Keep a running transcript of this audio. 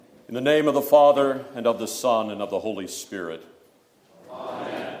In the name of the Father, and of the Son, and of the Holy Spirit.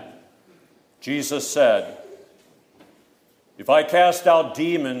 Amen. Jesus said, "If I cast out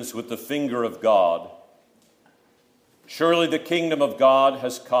demons with the finger of God, surely the kingdom of God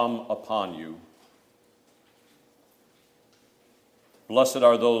has come upon you. Blessed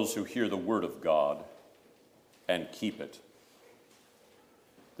are those who hear the word of God and keep it."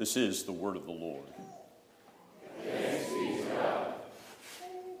 This is the word of the Lord. Thanks be to God.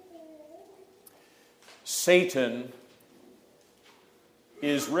 Satan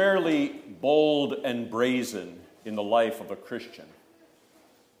is rarely bold and brazen in the life of a Christian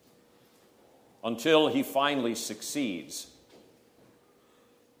until he finally succeeds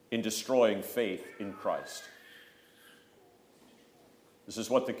in destroying faith in Christ. This is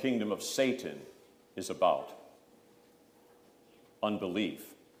what the kingdom of Satan is about: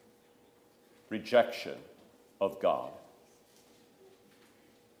 unbelief, rejection of God.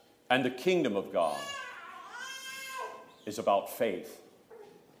 And the kingdom of God is about faith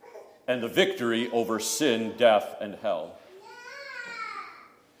and the victory over sin, death, and hell.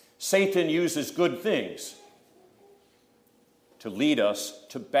 Satan uses good things to lead us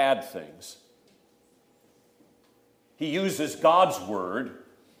to bad things. He uses God's word,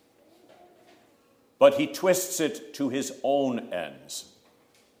 but he twists it to his own ends.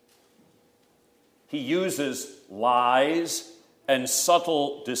 He uses lies and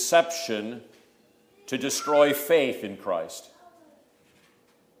subtle deception to destroy faith in Christ.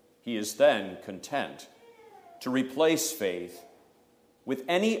 He is then content to replace faith with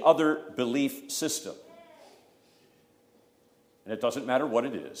any other belief system. And it doesn't matter what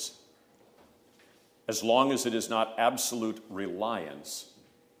it is, as long as it is not absolute reliance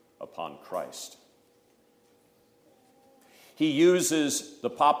upon Christ. He uses the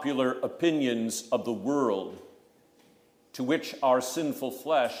popular opinions of the world to which our sinful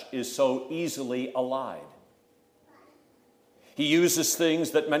flesh is so easily allied. He uses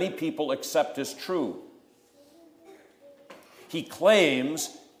things that many people accept as true. He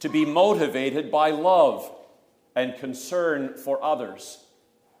claims to be motivated by love and concern for others,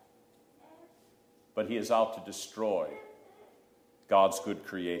 but he is out to destroy God's good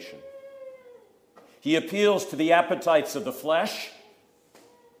creation. He appeals to the appetites of the flesh,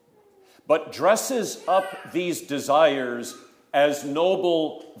 but dresses up these desires as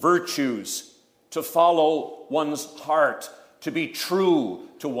noble virtues, to follow one's heart, to be true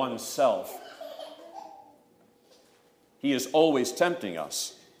to oneself. He is always tempting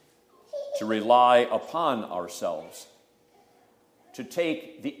us to rely upon ourselves, to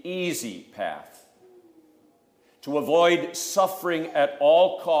take the easy path, to avoid suffering at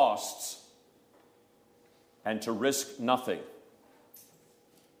all costs, and to risk nothing.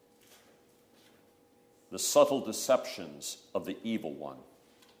 The subtle deceptions of the evil one.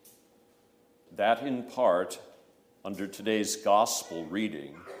 That, in part, under today's gospel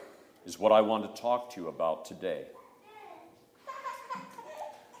reading, is what I want to talk to you about today.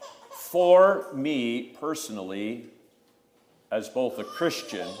 For me personally, as both a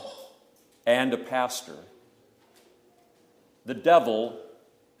Christian and a pastor, the devil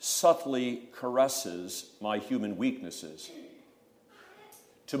subtly caresses my human weaknesses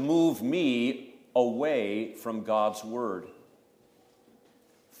to move me away from God's word.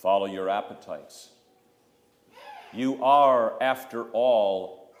 Follow your appetites. You are, after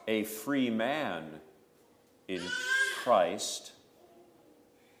all, a free man in Christ.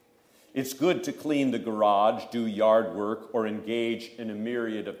 It's good to clean the garage, do yard work, or engage in a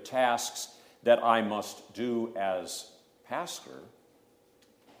myriad of tasks that I must do as pastor.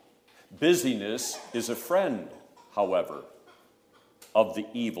 Busyness is a friend, however, of the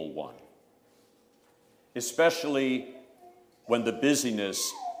evil one, especially when the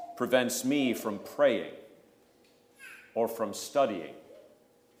busyness prevents me from praying, or from studying,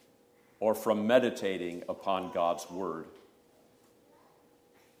 or from meditating upon God's word.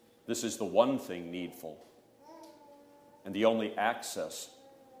 This is the one thing needful, and the only access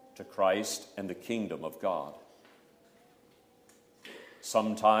to Christ and the kingdom of God.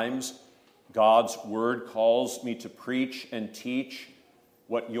 Sometimes God's word calls me to preach and teach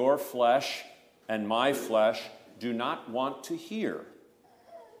what your flesh and my flesh do not want to hear.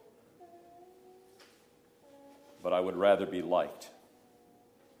 But I would rather be liked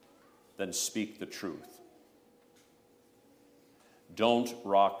than speak the truth. Don't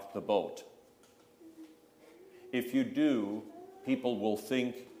rock the boat. If you do, people will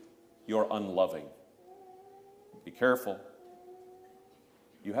think you're unloving. Be careful.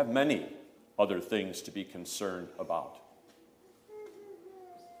 You have many other things to be concerned about.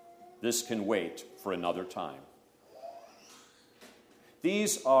 This can wait for another time.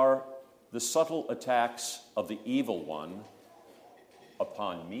 These are the subtle attacks of the evil one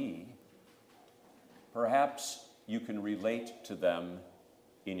upon me. Perhaps you can relate to them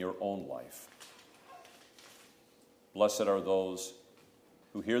in your own life. Blessed are those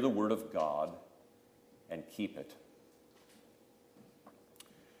who hear the word of God and keep it.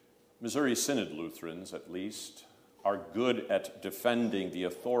 Missouri Synod Lutherans, at least, are good at defending the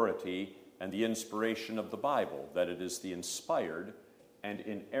authority and the inspiration of the Bible, that it is the inspired and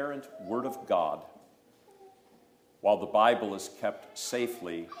inerrant Word of God, while the Bible is kept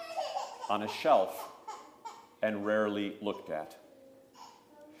safely on a shelf and rarely looked at.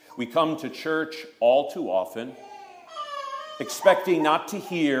 We come to church all too often, expecting not to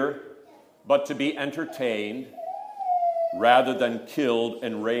hear, but to be entertained, rather than killed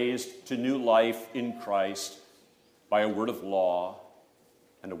and raised to new life in Christ by a word of law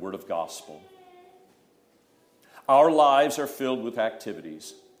and a word of gospel. Our lives are filled with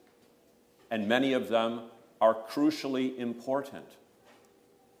activities, and many of them are crucially important,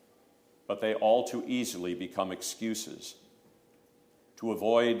 but they all too easily become excuses to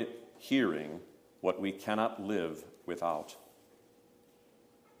avoid hearing what we cannot live without.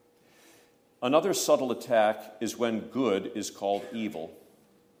 Another subtle attack is when good is called evil,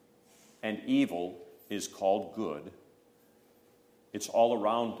 and evil is called good. It's all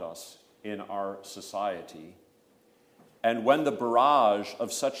around us in our society. And when the barrage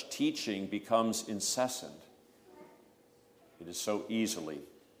of such teaching becomes incessant, it is so easily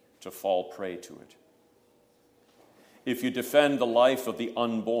to fall prey to it. If you defend the life of the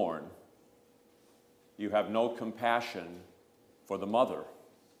unborn, you have no compassion for the mother,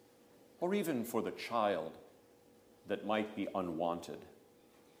 or even for the child that might be unwanted.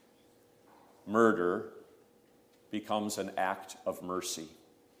 Murder becomes an act of mercy.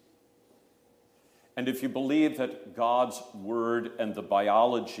 And if you believe that God's word and the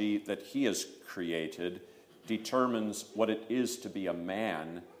biology that he has created determines what it is to be a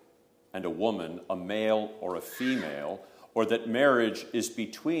man and a woman, a male or a female, or that marriage is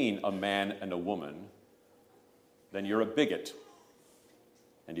between a man and a woman, then you're a bigot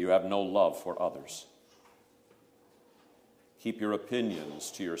and you have no love for others. Keep your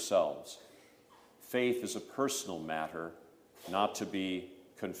opinions to yourselves. Faith is a personal matter, not to be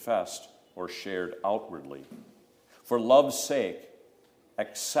confessed or shared outwardly. For love's sake,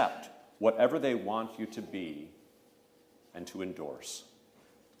 accept whatever they want you to be and to endorse.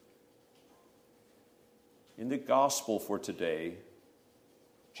 In the gospel for today,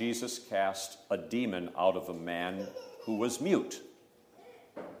 Jesus cast a demon out of a man who was mute.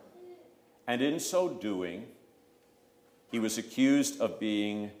 And in so doing, he was accused of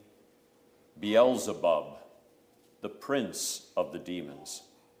being Beelzebub, the prince of the demons.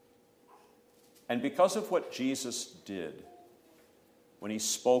 And because of what Jesus did, when he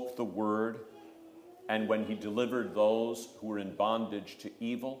spoke the word and when he delivered those who were in bondage to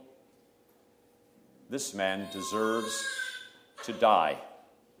evil, this man deserves to die.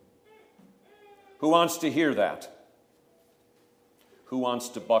 Who wants to hear that? Who wants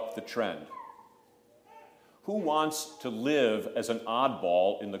to buck the trend? Who wants to live as an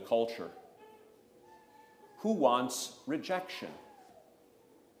oddball in the culture? Who wants rejection?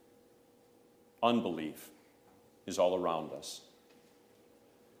 Unbelief is all around us,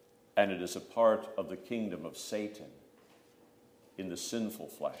 and it is a part of the kingdom of Satan in the sinful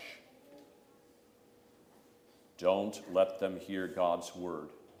flesh. Don't let them hear God's word.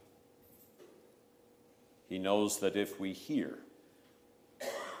 He knows that if we hear,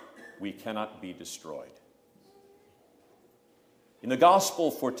 we cannot be destroyed. In the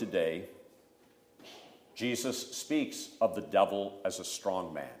gospel for today, Jesus speaks of the devil as a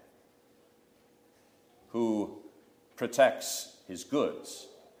strong man who protects his goods.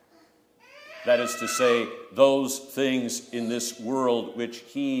 That is to say, those things in this world which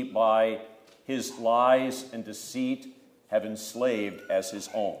he, by his lies and deceit, have enslaved as his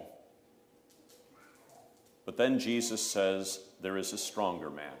own. But then Jesus says there is a stronger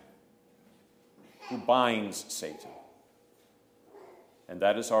man who binds Satan, and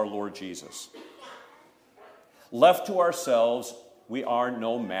that is our Lord Jesus. Left to ourselves, we are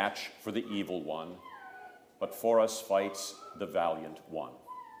no match for the evil one, but for us fights the valiant one.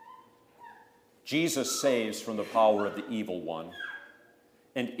 Jesus saves from the power of the evil one.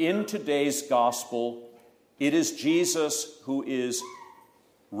 And in today's gospel, it is Jesus who is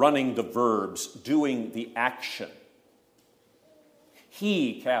running the verbs, doing the action.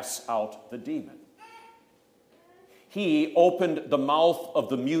 He casts out the demon. He opened the mouth of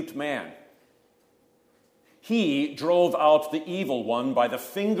the mute man. He drove out the evil one by the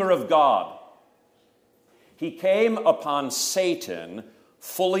finger of God. He came upon Satan,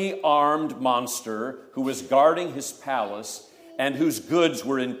 fully armed monster who was guarding his palace and whose goods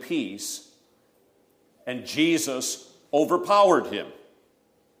were in peace, and Jesus overpowered him.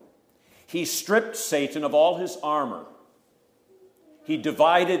 He stripped Satan of all his armor. He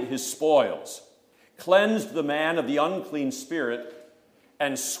divided his spoils, cleansed the man of the unclean spirit,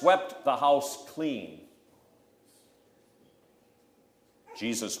 and swept the house clean.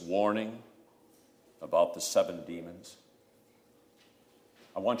 Jesus' warning about the 7 demons,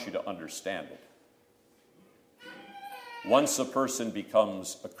 I want you to understand it. Once a person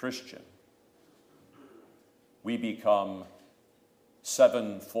becomes a Christian, we become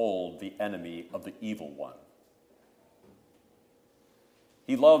 7-fold the enemy of the evil one.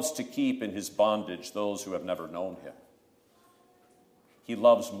 He loves to keep in his bondage those who have never known him. He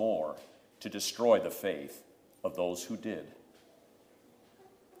loves more to destroy the faith of those who did.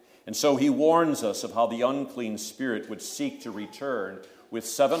 And so he warns us of how the unclean spirit would seek to return with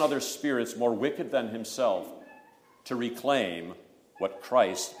 7 other spirits more wicked than himself to reclaim what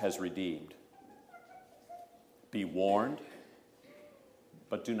Christ has redeemed. Be warned,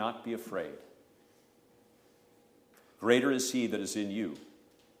 but do not be afraid. Greater is he that is in you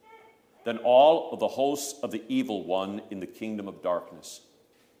than all of the hosts of the evil one in the kingdom of darkness.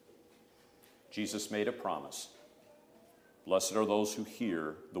 Jesus made a promise. Blessed are those who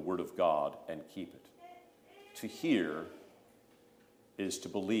hear the word of God and keep it. To hear is to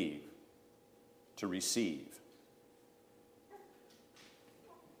believe, to receive.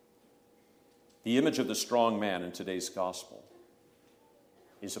 The image of the strong man in today's gospel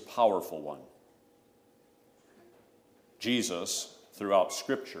is a powerful one. Jesus, throughout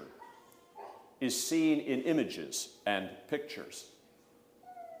Scripture, is seen in images and pictures,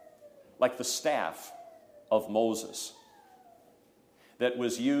 like the staff of Moses that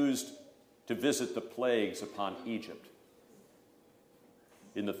was used to visit the plagues upon Egypt.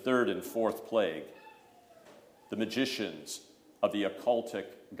 In the 3rd and 4th plague, the magicians of the occultic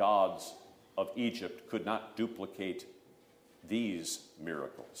gods of Egypt could not duplicate these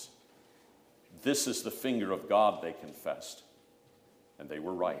miracles. This is the finger of God, they confessed, and they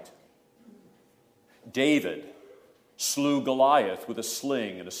were right. David slew Goliath with a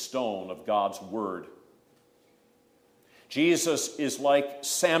sling and a stone of God's word. Jesus is like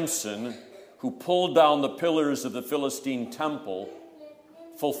Samson, who pulled down the pillars of the Philistine temple,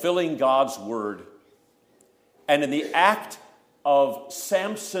 fulfilling God's word. And in the act of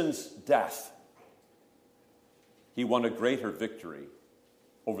Samson's death, he won a greater victory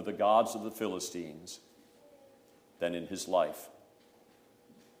over the gods of the Philistines than in his life.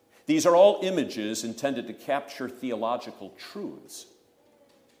 These are all images intended to capture theological truths.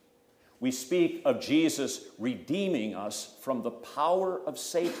 We speak of Jesus redeeming us from the power of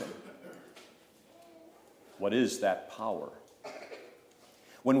Satan. What is that power?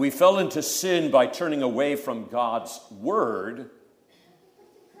 When we fell into sin by turning away from God's word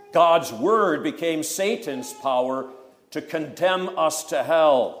became Satan's power to condemn us to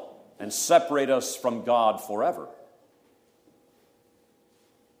hell and separate us from God forever.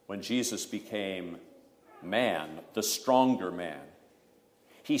 When Jesus became man, the stronger man,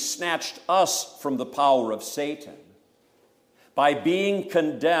 he snatched us from the power of Satan by being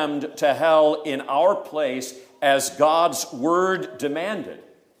condemned to hell in our place as God's word demanded,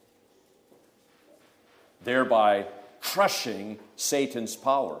 thereby crushing Satan's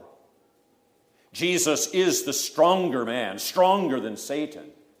power. Jesus is the stronger man, stronger than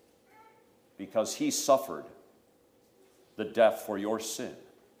Satan, because he suffered the death for your sin.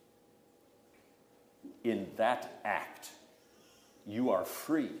 In that act, you are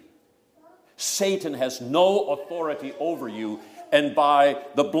free. Satan has no authority over you, and by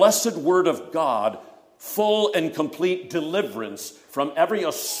the blessed word of God, full and complete deliverance from every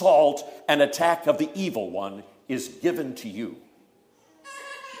assault and attack of the evil one is given to you.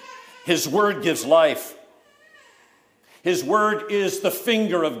 His word gives life. His word is the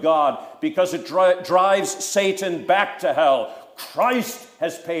finger of God because it drives Satan back to hell. Christ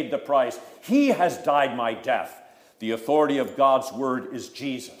has paid the price. He has died my death. The authority of God's word is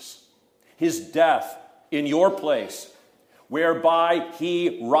Jesus. His death in your place, whereby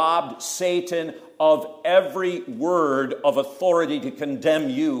he robbed Satan of every word of authority to condemn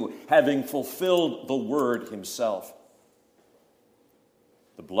you, having fulfilled the word himself.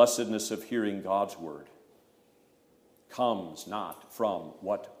 The blessedness of hearing God's word comes not from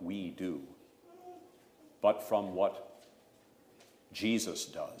what we do, but from what Jesus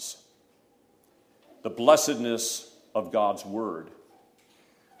does. The blessedness of God's word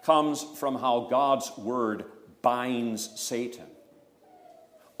comes from how God's word binds Satan,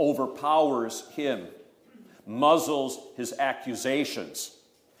 overpowers him, muzzles his accusations,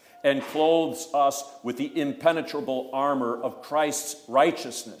 and clothes us with the impenetrable armor of Christ's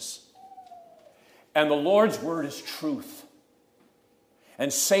righteousness. And the Lord's word is truth.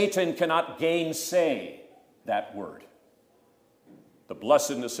 And Satan cannot gainsay that word. The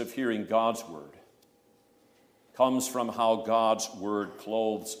blessedness of hearing God's word comes from how God's word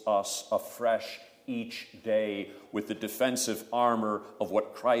clothes us afresh each day with the defensive armor of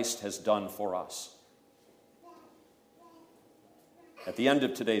what Christ has done for us. At the end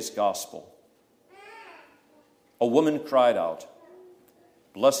of today's gospel, a woman cried out,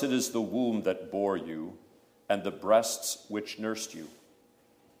 "Blessed is the womb that bore you, and the breasts which nursed you."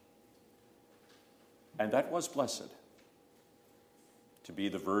 And that was blessed. To be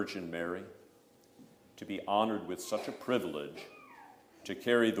the Virgin Mary, to be honored with such a privilege, to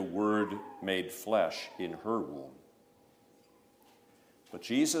carry the Word made flesh in her womb. But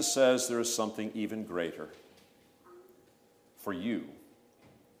Jesus says there is something even greater for you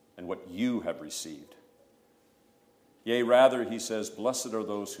and what you have received. Yea, rather, he says, blessed are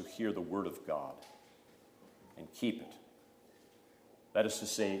those who hear the word of God and keep it. That is to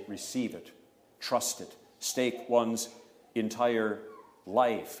say, receive it, trust it, stake one's entire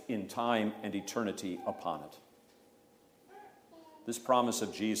life in time and eternity upon it. This promise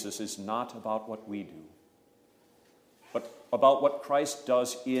of Jesus is not about what we do, but about what Christ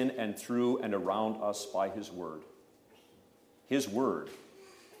does in and through and around us by his word. His word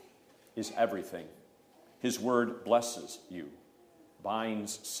is everything. His word blesses you,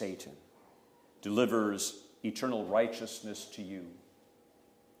 binds Satan, delivers eternal righteousness to you,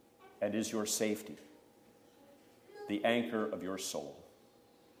 and is your safety, the anchor of your soul.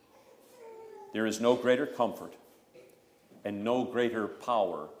 There is no greater comfort and no greater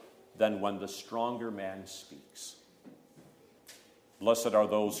power than when the stronger man speaks. Blessed are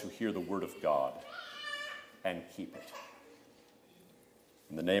those who hear the word of God and keep it.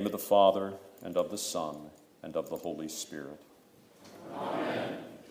 In the name of the Father, and of the Son, and of the Holy Spirit.